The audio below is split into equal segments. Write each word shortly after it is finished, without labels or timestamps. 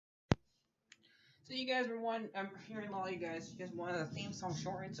So you guys were I'm hearing a lot of you guys wanted a theme song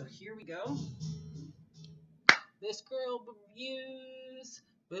shortened, so here we go. This girl reviews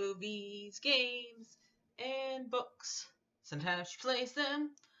movies, games, and books. Sometimes she plays them.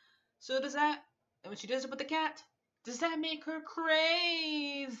 So does that, and when she does it with the cat, does that make her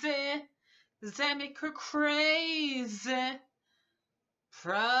crazy? Does that make her crazy?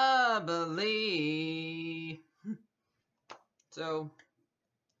 Probably. So,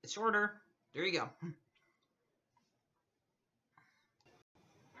 it's shorter. There you go.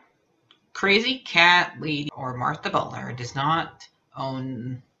 Crazy Cat Lady or Martha Butler does not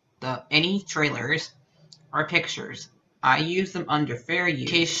own any trailers or pictures. I use them under fair use,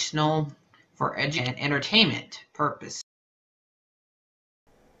 educational, for and entertainment purpose.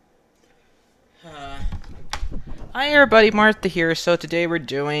 Hi everybody, Martha here. So today I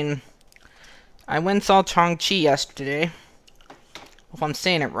went and saw Shang-Chi yesterday. If I'm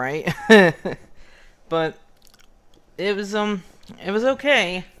saying it right. But it was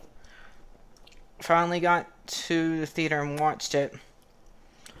okay. Finally got to the theater and watched it.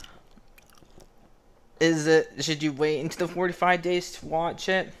 Should you wait until the 45 days to watch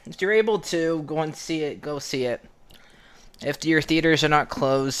it? If you're able to, go and see it, go see it. If your theaters are not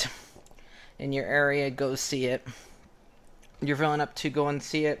closed in your area, go see it. You're feeling up to go and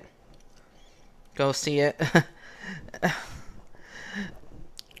see it, go see it.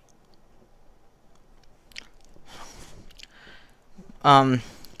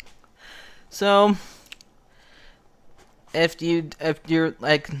 So if you're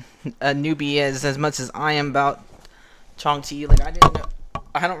like a newbie as much as I am about Shang-Chi, like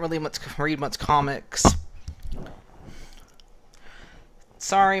I don't really read much comics.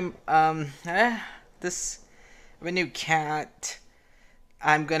 Sorry, this a new cat.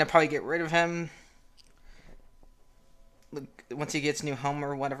 I'm gonna probably get rid of him once he gets a new home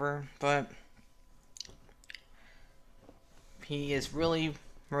or whatever, but he is really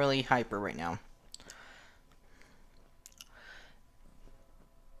hyper right now.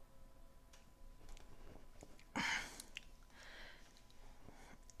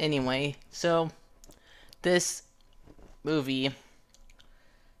 Anyway, so this movie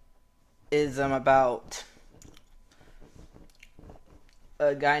is about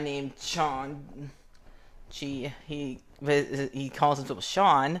a guy named Shang-Chi. He calls himself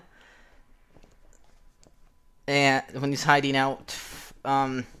Sean, and when he's hiding out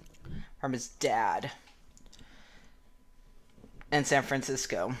from his dad in San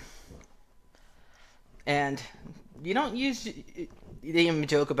Francisco. And you don't use, they even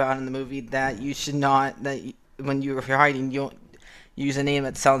joke about in the movie that you should not, when you're hiding, you don't use a name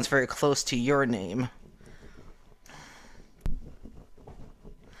that sounds very close to your name.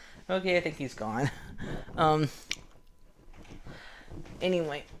 Okay, I think he's gone.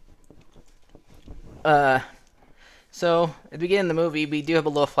 Anyway. So, at the beginning of the movie, we do have a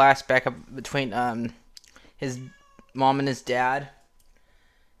little flashback between, his mom and his dad.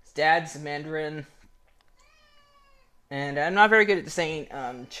 His dad's Mandarin. And I'm not very good at saying,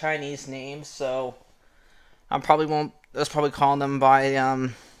 Chinese names, so I was probably calling them by,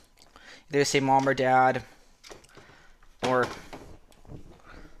 either say mom or dad, or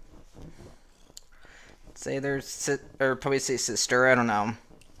say or probably say sister, I don't know.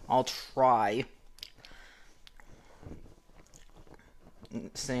 I'll try. We're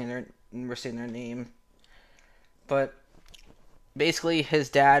saying their name. But basically his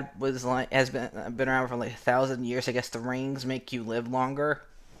dad has been around for like 1,000 years. I guess the rings make you live longer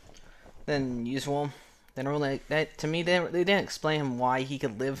than usual. They don't really, to me, they didn't explain why he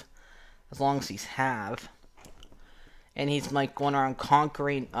could live as long as he's have. And he's like going around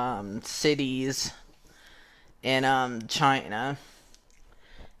conquering cities in China,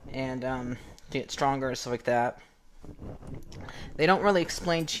 and to get stronger and stuff like that. They don't really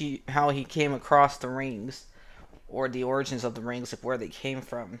explain how he came across the rings, or the origins of the rings, like where they came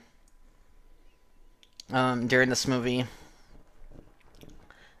from, during this movie.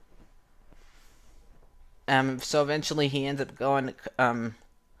 So eventually he ends up coming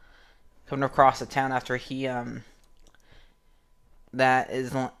across the town after he, that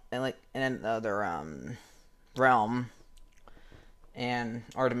is like in another, realm,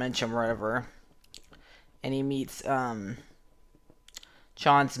 or dimension, or whatever. And he meets,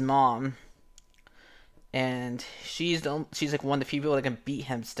 John's mom, and she's like one of the few people that can beat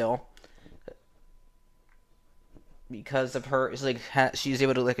him still, because of her. It's like she's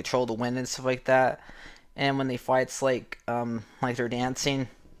able to like control the wind and stuff like that. And when they fight, it's like they're dancing.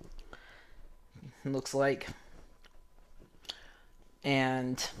 It looks like,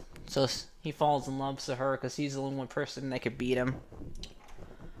 and so he falls in love with her because he's the only one person that could beat him.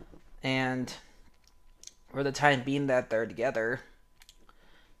 And for the time being that they're together.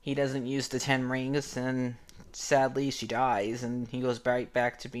 He doesn't use the 10 rings, and sadly she dies, and he goes right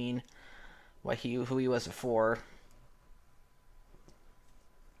back to being who he was before.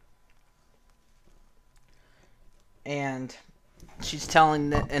 And she's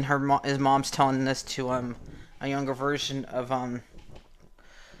telling that, and his mom's telling this to a younger version of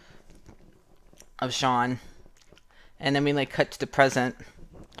Sean. And then we like cut to the present,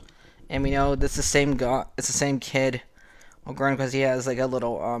 and we know this is the same guy. It's the same kid. Well, grown because he has like a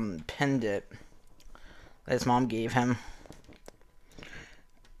little pendant that his mom gave him.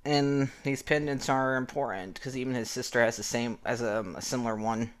 And these pendants are important because even his sister has a similar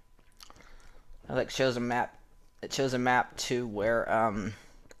one. It like shows a map. It shows a map to where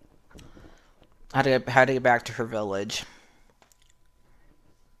how to get back to her village.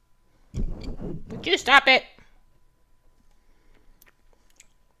 Would you stop it?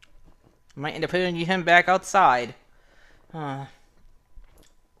 I might end up putting him back outside.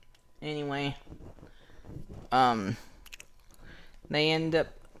 Anyway, they end up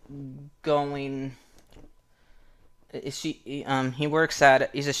going. He works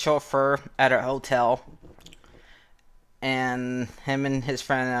he's a chauffeur at a hotel, and him and his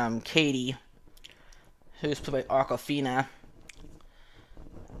friend Katie, who's played by Aquafina,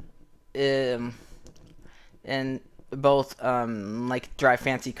 and both like drive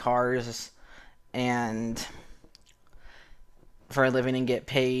fancy cars and for a living and get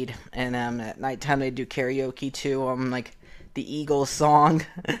paid, and at nighttime they do karaoke to like the Eagles song.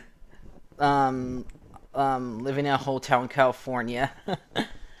 Living in a hotel in California.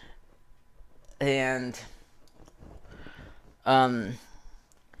 And they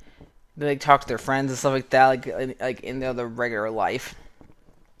like talk to their friends and stuff like that, like in their regular life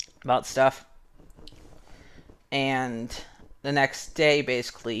about stuff. And the next day,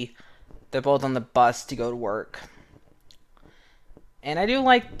 basically, they're both on the bus to go to work. And I do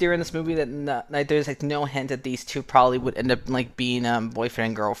like during this movie that there's like no hint that these two probably would end up like being boyfriend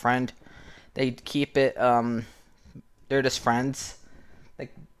and girlfriend. They keep it they're just friends.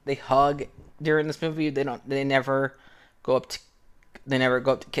 Like they hug during this movie. They never go up to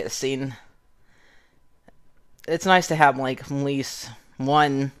kissing. It's nice to have like at least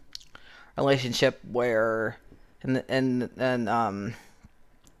one relationship where in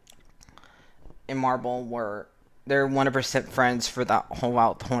Marvel where they're 100% friends for the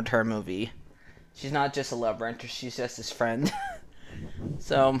whole entire movie. She's not just a love interest, she's just his friend.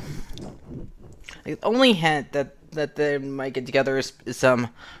 So the only hint that they might get together is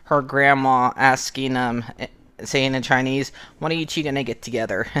her grandma asking saying in Chinese, "When are you two gonna get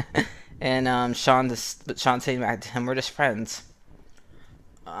together?" And Sean saying back to him, "We're just friends."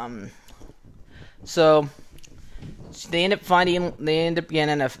 So they end up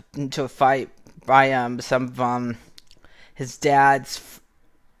getting into a fight by some of his dad's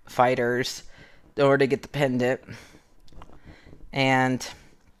fighters in order to get the pendant. And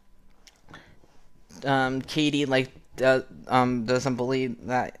Katie doesn't believe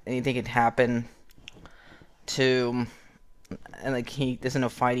that anything could happen to, and like he doesn't know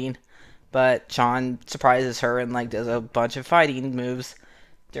fighting, but Sean surprises her and like does a bunch of fighting moves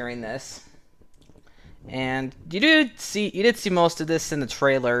during this. And you did see most of this in the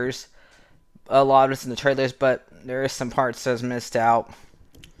trailers, a lot of this in the trailers, but there are some parts that's missed out.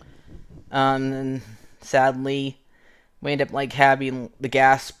 And sadly, we end up like having the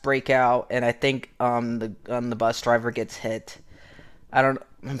gas break out, and I think the bus driver gets hit.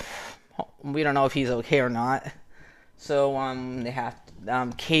 We don't know if he's okay or not. So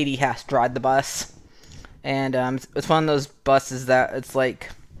Katie has to drive the bus, and it's one of those buses that it's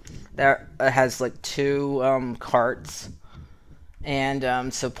like that has like two carts,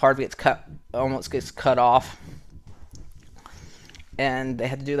 and so part of it almost gets cut off. And they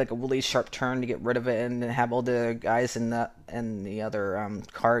had to do like a really sharp turn to get rid of it, and then have all the guys in the other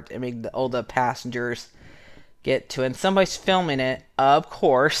cart and make all the passengers get to it. And somebody's filming it, of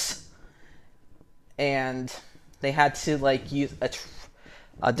course, and they had to like use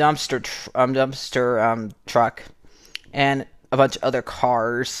a dumpster truck and a bunch of other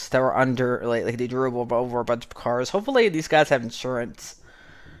cars that were under like they drove over a bunch of cars. Hopefully these guys have insurance,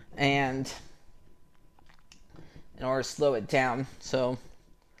 and in order to slow it down. So,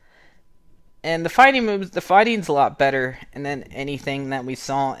 and the fighting's a lot better than anything that we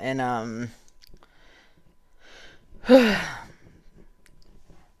saw in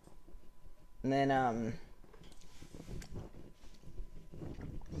then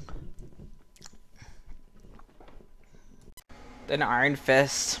Iron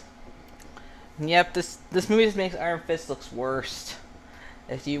Fist. And yep, this movie just makes Iron Fist looks worse.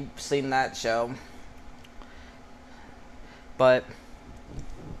 If you've seen that show. But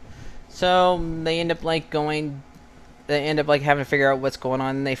so they end up like going. They end up like having to figure out what's going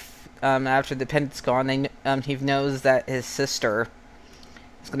on. And they after the pendant's gone, he knows that his sister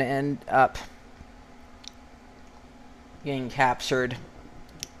is going to end up getting captured.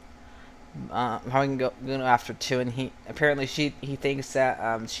 Probably go after too, and he thinks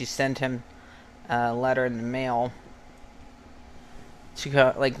that she sent him a letter in the mail. She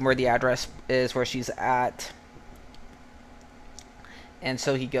got like where the address is where she's at, and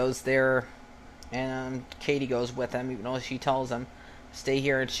so he goes there, and Katie goes with him, even though she tells him stay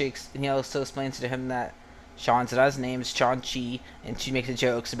here, and he also explains to him that Sean's dad's name is Shang-Chi, and she makes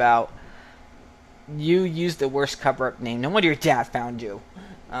jokes about you used the worst cover-up name. No wonder your dad found you.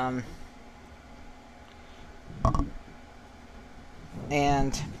 But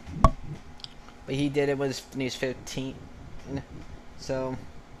he did it when he was 15, so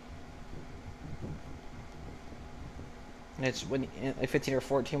it's when like 15 or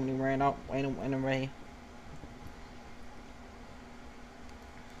 14 when he ran away.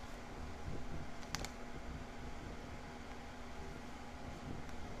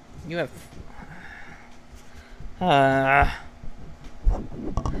 You have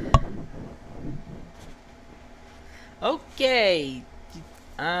okay.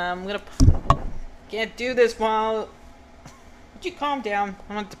 I'm gonna can't do this while. Would you calm down?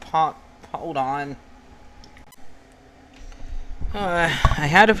 I'm going to pop. Hold on. I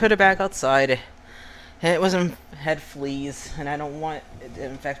had to put it back outside. It wasn't had fleas, and I don't want it to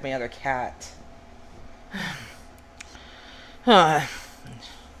infect my other cat. Nah.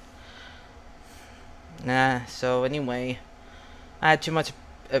 So anyway, I had too much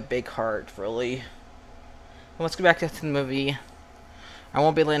a big heart, really. Let's go back to the movie. I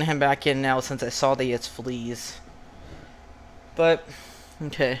won't be letting him back in now since I saw that he has fleas. But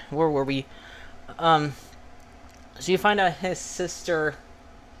okay, where were we? So you find out his sister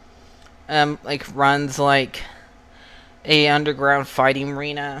like runs like a underground fighting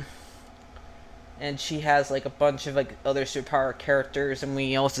arena, and she has like a bunch of like other superpower characters, and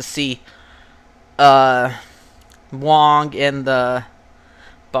we also see Wong and the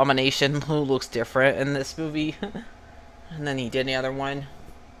Abomination, who looks different in this movie and then he did the other one,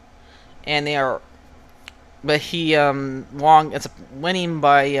 and they are. But Wong is winning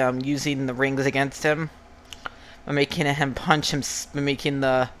by using the rings against him, by making him punch him, by making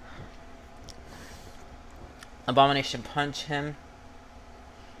the Abomination punch him,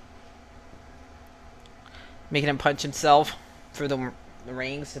 making him punch himself for the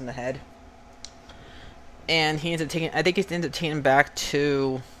rings in the head. And he ends up taking, I think he ends up taking him back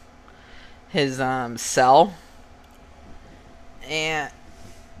to his cell, and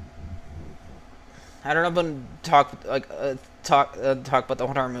I don't know if I'm gonna talk about the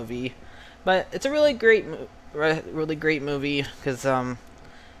horror movie, but it's a really great movie because I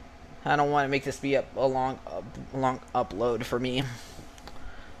don't want to make this be a long upload for me.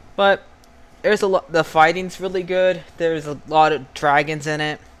 But there's a lot. The fighting's really good. There's a lot of dragons in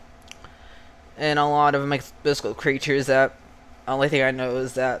it, and a lot of like mystical creatures that only thing I know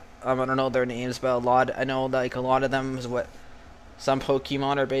is that I don't know their names, but I know like a lot of them is what some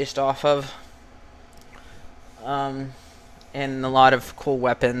Pokemon are based off of. And a lot of cool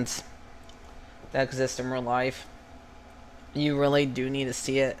weapons that exist in real life. You really do need to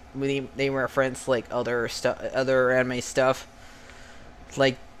see it. They reference like other anime stuff.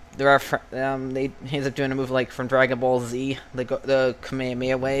 Like they ends up doing a move like from Dragon Ball Z, the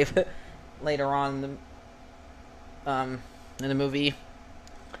Kamehameha wave, later on in the movie.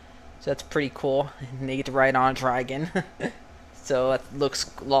 So that's pretty cool. And they get to ride on a dragon. So it looks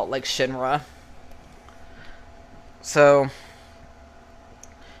a lot like Shinra. So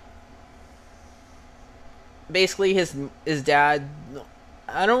basically his dad,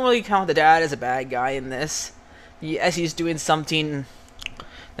 I don't really count the dad as a bad guy in this. As he's doing something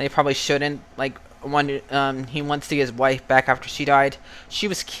that he probably shouldn't, like he wants to get his wife back after she died. She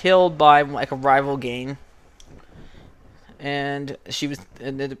was killed by like a rival gang, and she was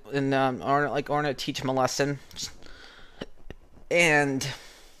Orna to teach him a lesson, and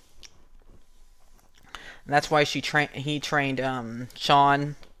that's why he trained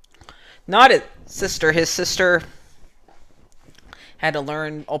Sean. Not his sister. His sister had to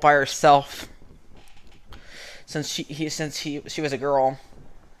learn all by herself since she was a girl,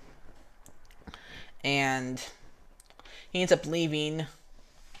 and he ends up leaving.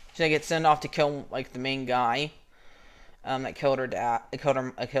 She gets sent off to kill like the main guy that killed her dad.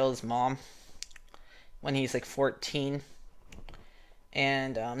 Killed his mom when he's like 14.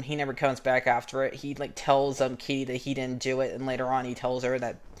 And he never comes back after it. He like tells Katie that he didn't do it, and later on he tells her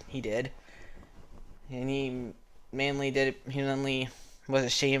that he did. And he mainly was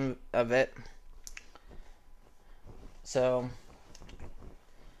ashamed of it. So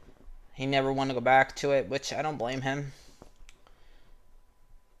he never wanted to go back to it, which I don't blame him.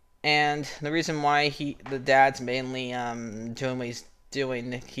 And the reason why the dad's mainly doing what he's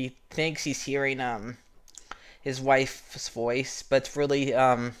doing, he thinks he's hearing his wife's voice, but it's really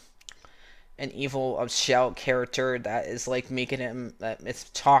an evil shell character that is like making him, it's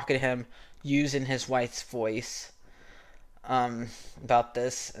talking to him using his wife's voice about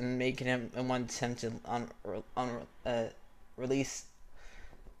this, and making him, and wants him to release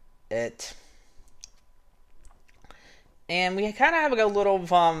it. And we kind of have like a little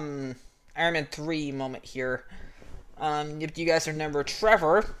Iron Man 3 moment here. If you guys remember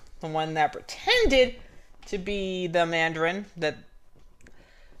Trevor, the one that pretended to be the Mandarin, that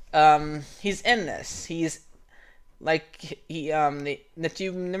he's in this. He's like if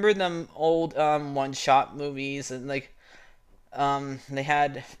you remember them old one-shot movies, and like they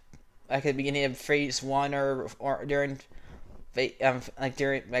had like at the beginning of Phase 1 or during like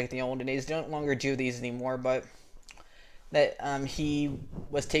during like the olden days. They don't longer do these anymore, but that he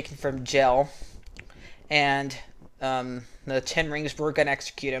was taken from jail, and the 10 Rings were gonna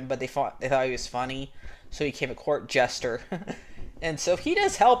execute him, but they thought he was funny, so he became a court jester. And so he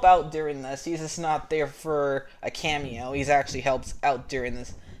does help out during this. He's just not there for a cameo. He's actually helps out during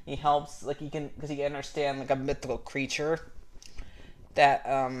this. He helps, like, because he can understand like a mythical creature that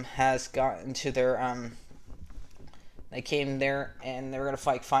has gotten to their they came there, and they were gonna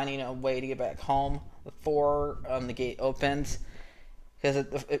fight, finding a way to get back home before the gate opens, because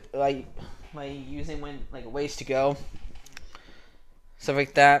like using ways to go, stuff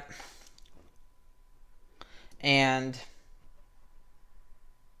like that. And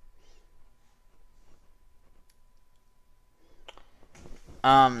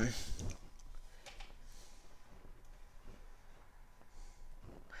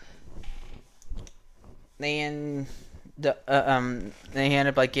they end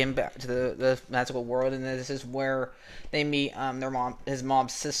up like getting back to the magical world, and this is where they meet his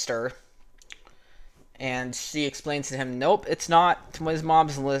mom's sister, and she explains to him, nope, it's not his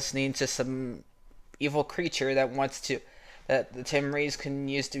mom's listening to some evil creature that the 10 Rings can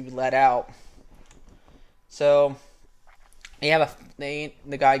use to let out. So the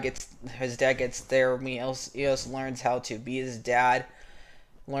guy his dad gets there. He also learns how to be his dad,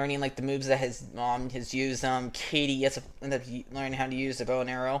 learning like the moves that his mom has used. Katie ends up learning how to use the bow and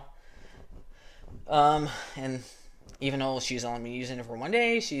arrow. And even though she's only been using it for one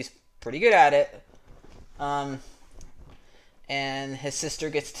day, she's pretty good at it. And his sister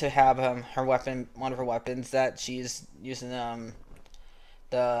gets to have her weapon, one of her weapons that she's using in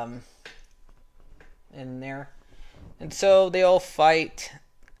there. And so they all fight,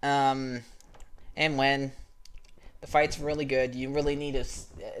 and win. The fight's really good. You really need to.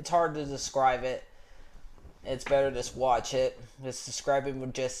 It's hard to describe it. It's better to just watch it. Just describing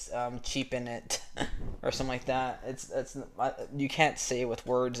would just cheapen it, or something like that. You can't say it with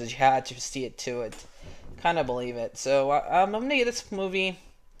words. You had to see it to it. Kind of believe it. So I'm gonna give this movie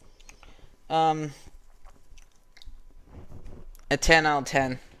a 10 out of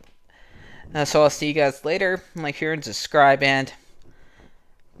 10. So I'll see you guys later. Like, share, and subscribe, and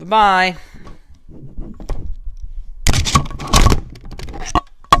bye-bye.